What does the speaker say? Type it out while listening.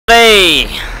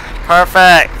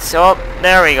Perfect. So,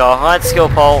 there we go. Let's go,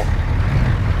 Paul.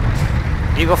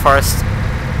 You go first.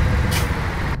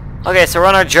 Okay, so we're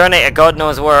on our journey to God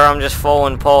knows where. I'm just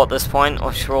following Paul at this point,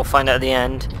 which we'll find out at the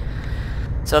end.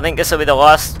 So I think this will be the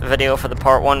last video for the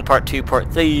part 1, part 2,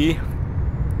 part 3.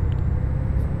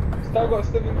 Still got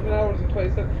 17 hours and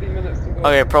 23 minutes to go.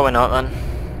 Okay, probably not then.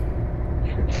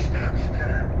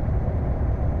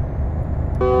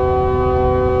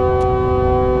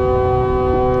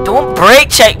 Don't brake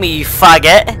check me, you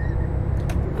faggot!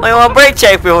 Why you want brake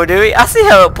check people, do we? I see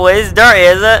how it plays. Dirty,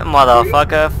 is it?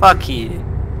 Motherfucker, fuck you.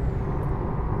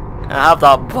 I have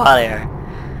that barrier.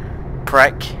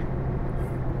 Prick.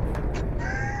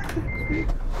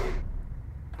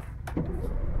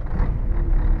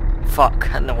 Fuck,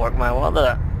 that didn't work my well, did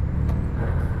it?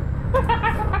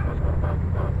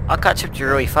 I'll catch up to you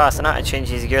really fast and I have to change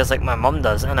these gears like my mum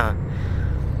does, innit?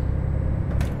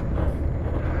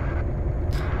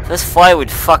 If this fly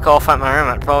would fuck off at my room,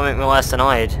 it'd probably make me less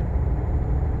annoyed.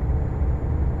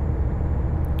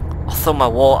 I'll throw my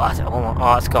wallet at it.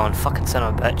 Oh, it's gone. Fucking son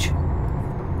of a bitch.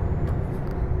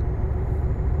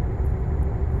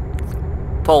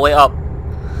 Paul, wait up.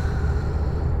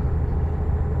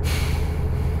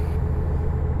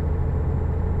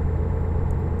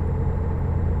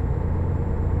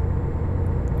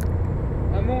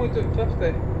 I'm only doing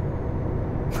 50.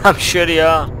 I'm sure you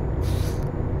are.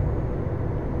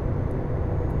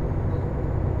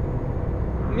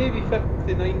 Maybe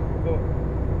 59, but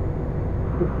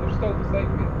they're still beside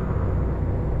me.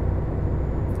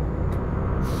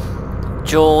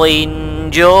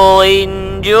 Jolene,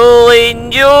 Jolene,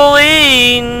 Jolene,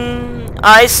 Jolene.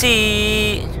 I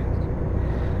see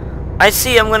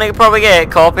I'm gonna probably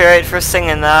get copyright for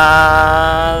singing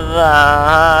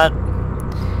that.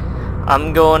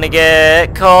 I'm gonna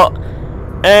get caught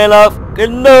and I've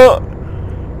got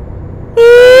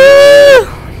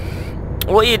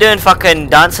What are you doing fucking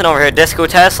dancing over here? Disco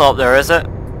Tesla up there, is it?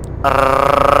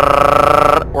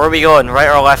 Where are we going? Right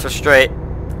or left or straight?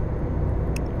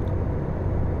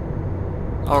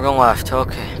 Oh, we're going left,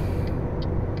 okay.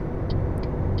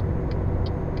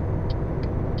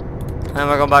 And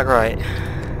we're going back right.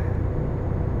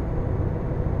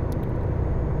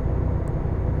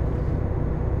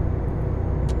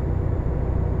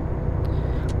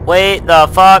 Wait the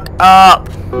fuck up!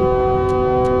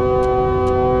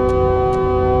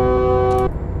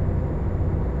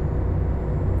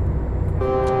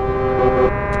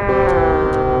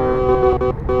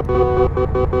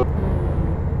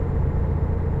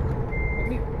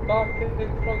 Back in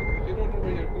front because you don't know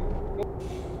where you're going.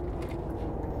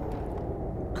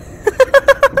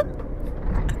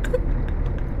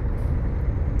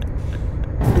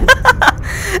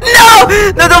 No!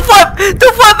 No, don't flip!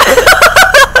 Don't flip!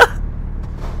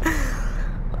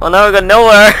 Well, now we're going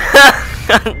nowhere.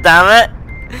 Damn it.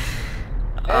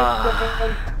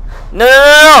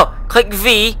 No! Click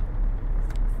V.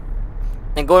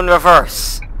 And go in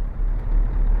reverse.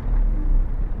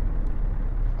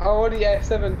 I already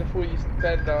S7 before you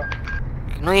said that.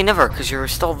 No, you never, because you were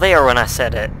still there when I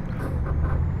said it.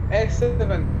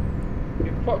 S7.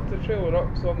 You fucked the trailer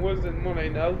up, so I'm losing money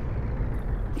now.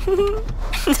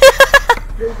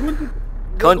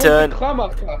 Content.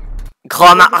 Klamaka.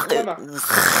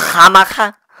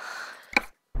 Klamaka.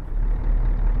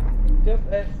 Just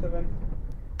S7.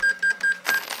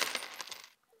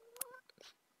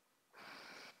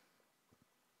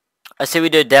 I say we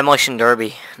do a demolition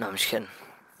derby. No, I'm just kidding.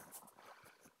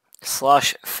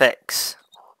 Slash fix.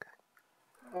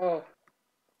 Oh.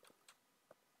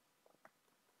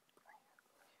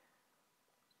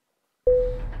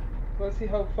 Let's see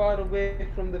how far away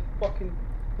from the fucking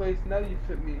place now you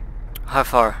put me. How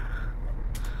far?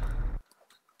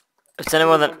 If it's any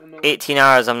more than 18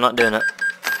 hours, I'm not doing it.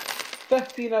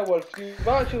 15 hours. You've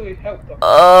actually helped us.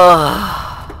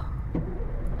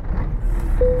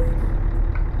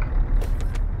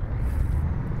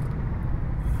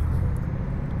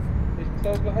 Is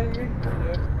Tell behind me?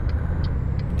 Yeah.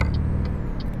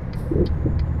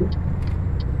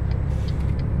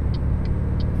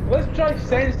 Let's try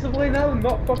sensibly now,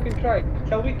 not fucking try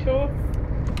kill each other.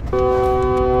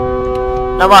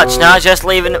 Not much, now just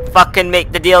leaving it fucking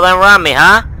make the deal then ram me,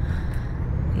 huh?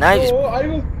 Now No, just... I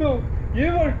was cool.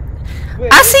 You were...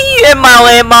 Wait, I see you in my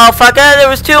lane, motherfucker! There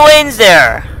was 2 lanes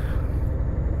there!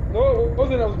 No, it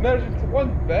wasn't. I was merging to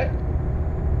one bit.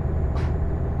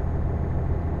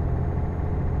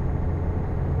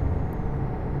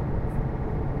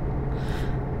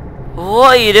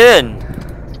 What are you doing?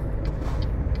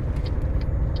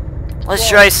 Let's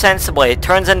drive sensibly. It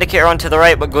turns indicator onto the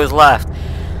right but goes left. It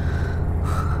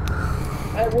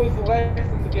was the left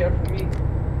indicator for me.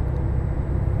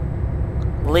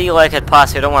 Legally I could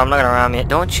pass you, don't worry, I'm not gonna ram you.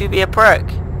 Don't you be a prick.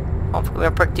 I'm gonna be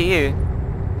a prick to you.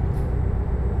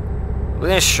 We're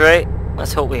going straight.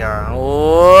 Let's hope we are.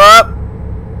 Whoop.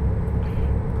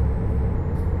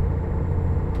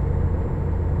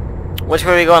 Which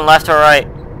way are we going, left or right?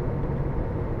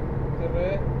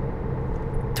 Straight.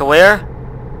 To where?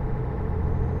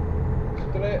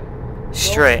 Straight.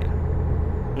 Straight.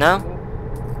 No?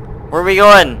 Where are we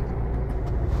going?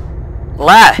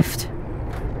 Left.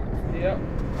 Yep.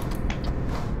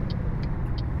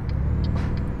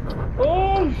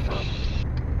 Oh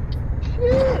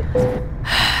shit!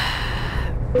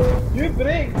 You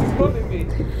braked in front of me.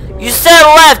 So You said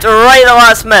left right at the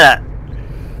last minute.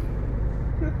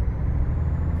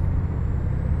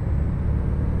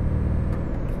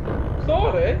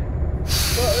 sorry.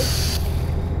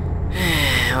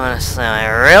 Honestly, I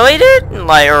really did?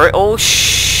 Like, oh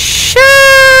shit!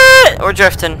 We're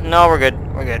drifting. No, we're good.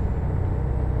 We're good.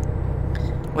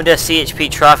 We did a CHP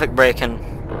traffic braking.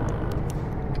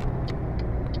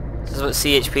 This is what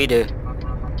CHP do.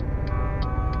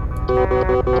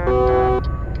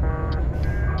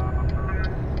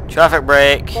 Traffic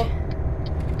brake.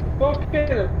 Fucking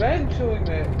eventually,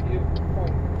 mate. You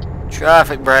cunt.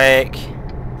 Traffic brake.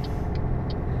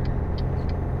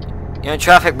 You know what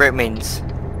traffic brake means?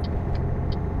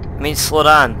 It means slow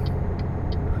down.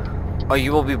 Or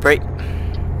you will be brake.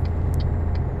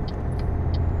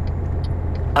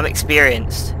 I'm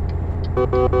experienced.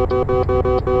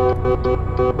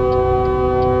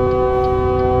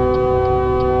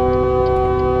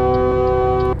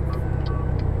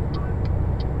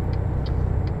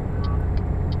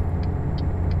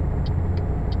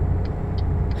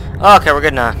 Okay, we're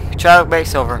good now. Traffic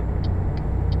brake's over.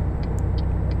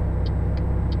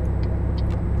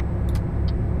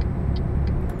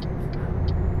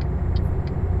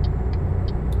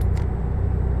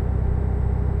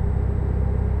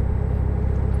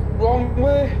 Wrong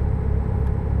way.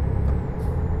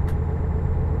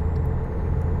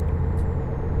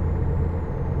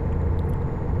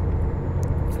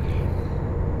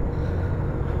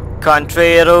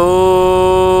 Country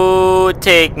road,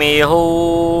 take me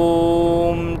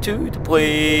home to the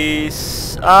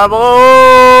place I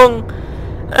belong.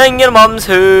 In your mum's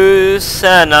house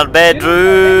and our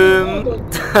bedroom.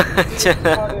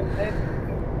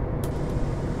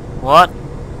 What?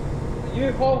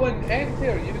 You hauling empty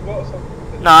or you got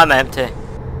something? No, I'm empty.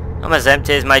 I'm as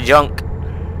empty as my junk.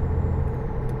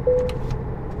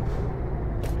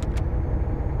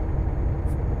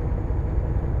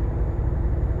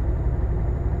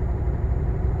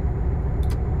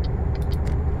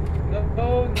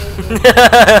 No.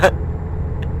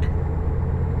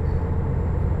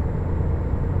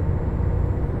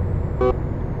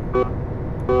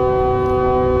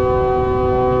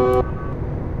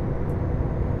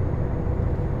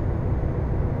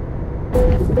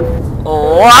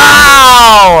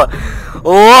 Wow!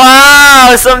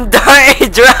 Wow! Some dirty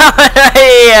drama right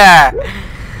here!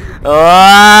 Wow!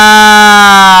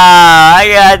 I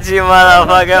got you,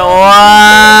 motherfucker!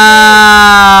 Wow!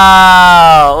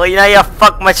 Well, you know you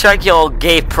fuck my truck, you old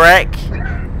gay prick!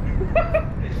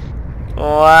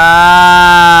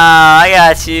 Wow! I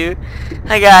got you!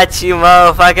 I got you,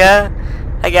 motherfucker!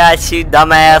 I got you,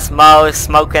 dumbass mo,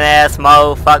 smoking ass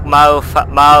mo, fuck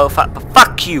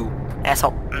you,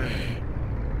 asshole.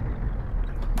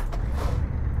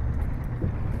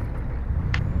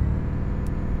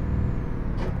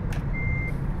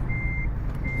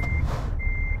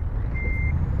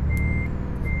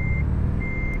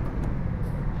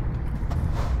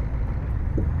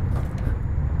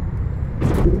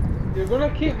 You're gonna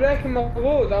keep wrecking my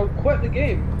load, I'll quit the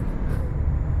game.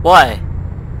 Why?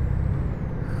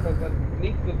 Because I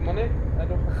need the money, I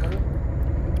don't have money.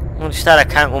 Well, just had an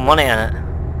account with money in it.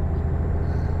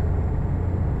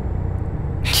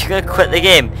 You're gonna quit the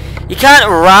game. You can't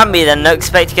ram me then not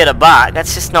expect to get it back.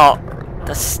 That's just not...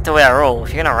 That's the way I roll.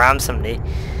 If you're gonna ram somebody...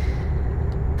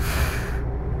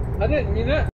 I didn't mean it.